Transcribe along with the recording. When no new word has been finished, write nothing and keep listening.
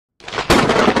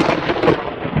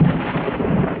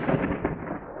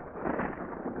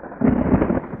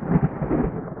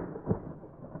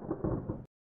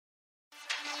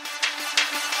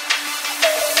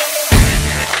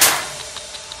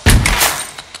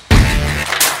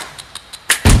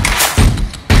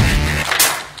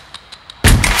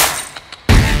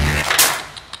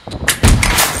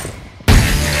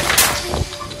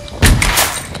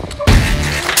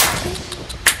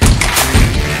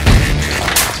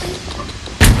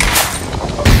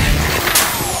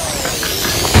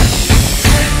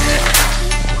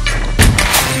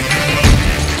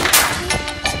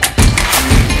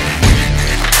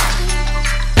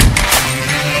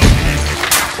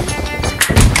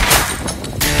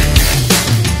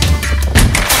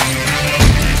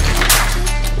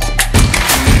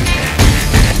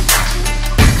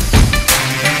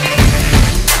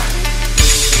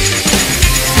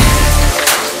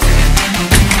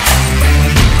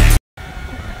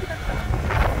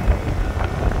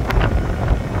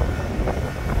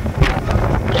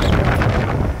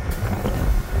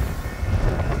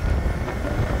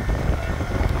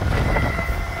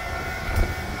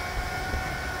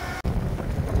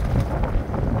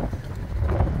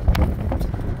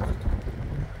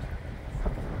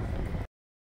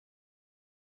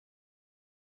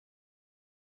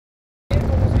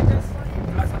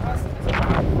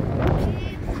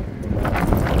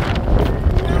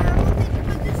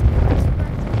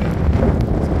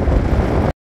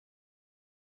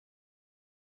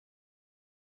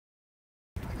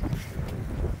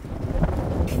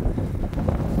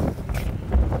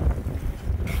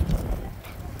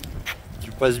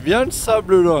passe bien le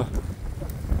sable là.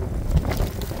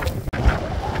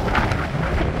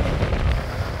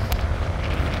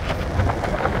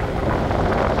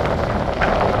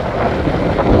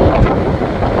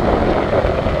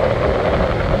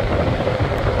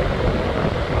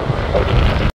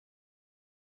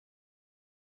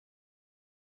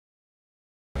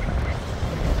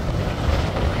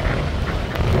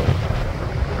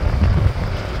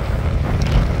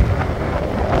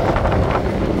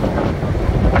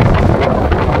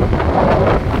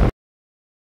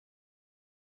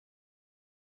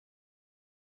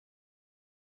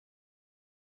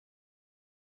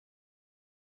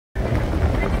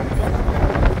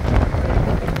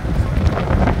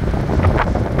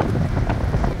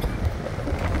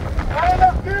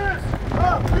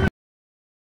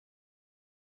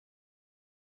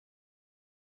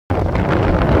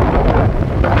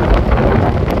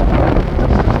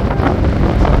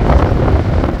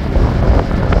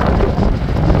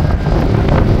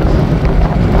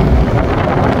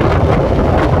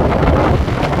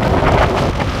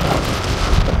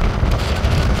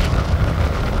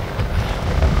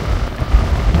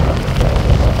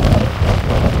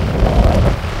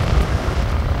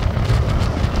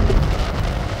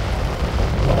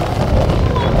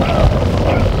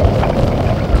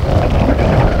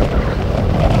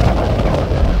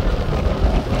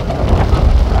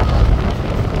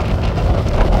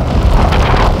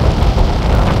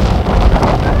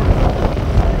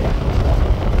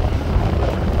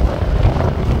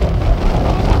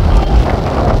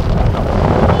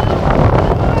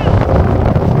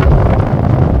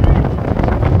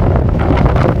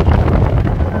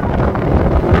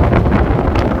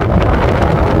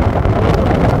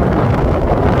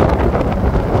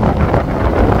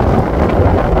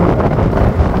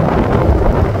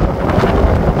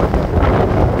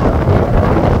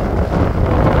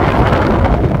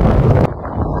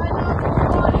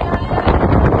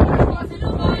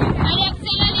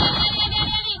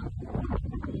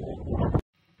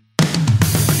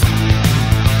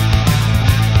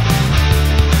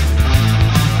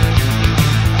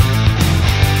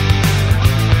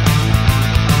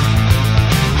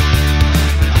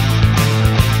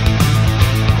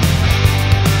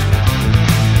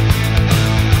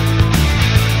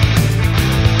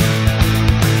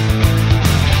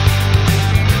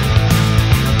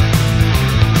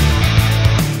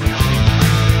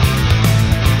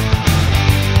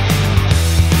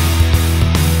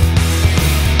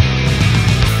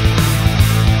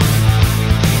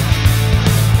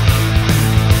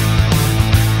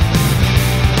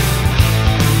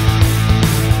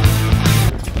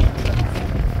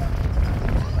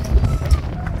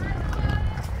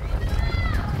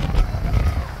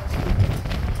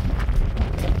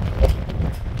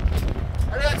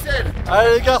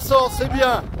 Allez les garçons, c'est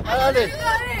bien. Allez.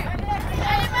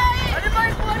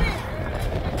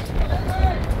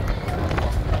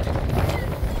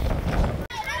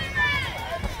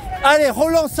 Allez,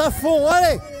 relance à fond,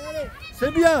 allez.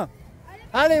 C'est bien.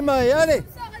 Allez Maë, allez.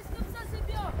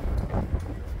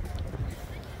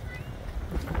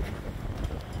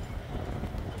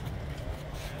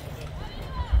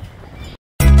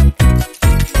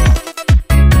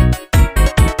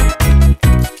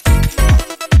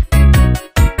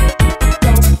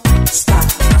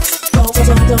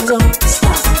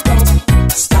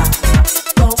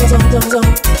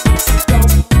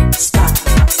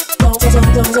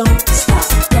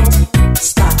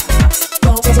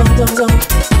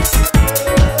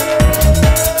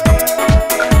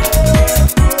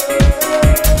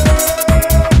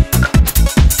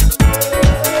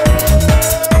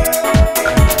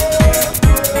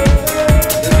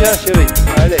 Chérie,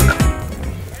 allez.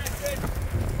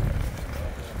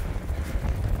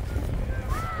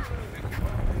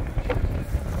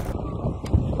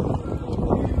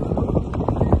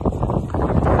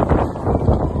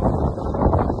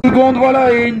 Seconde,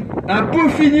 voilà, et un beau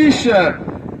finish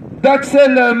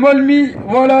d'Axel Molmy.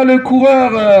 Voilà le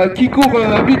coureur qui court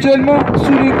habituellement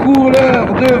sous les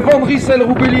couleurs de Van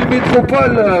Rissel-Roubaix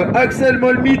Métropole, Axel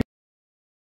Molmy.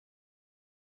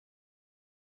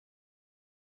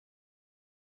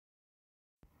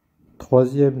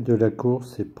 Troisième de la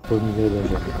course et premier de la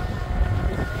journée.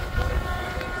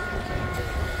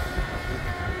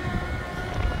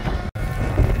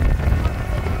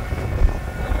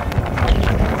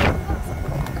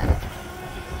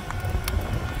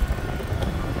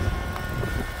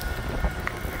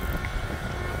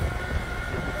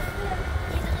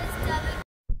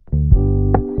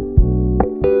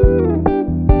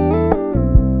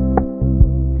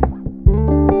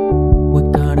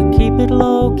 Keep it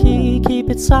low key,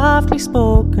 keep it softly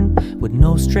spoken. We're with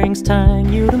no strings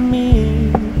tying you to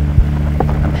me.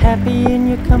 I'm happy in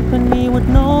your company with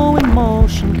no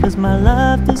emotion, 'cause my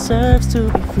love deserves to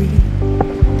be free.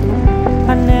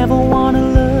 I never wanna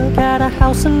look at a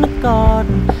house in the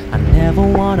garden, I never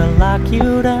wanna lock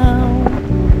you down.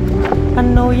 I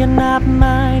know you're not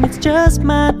mine, it's just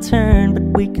my turn, but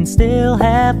we can still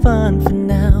have fun for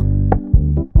now.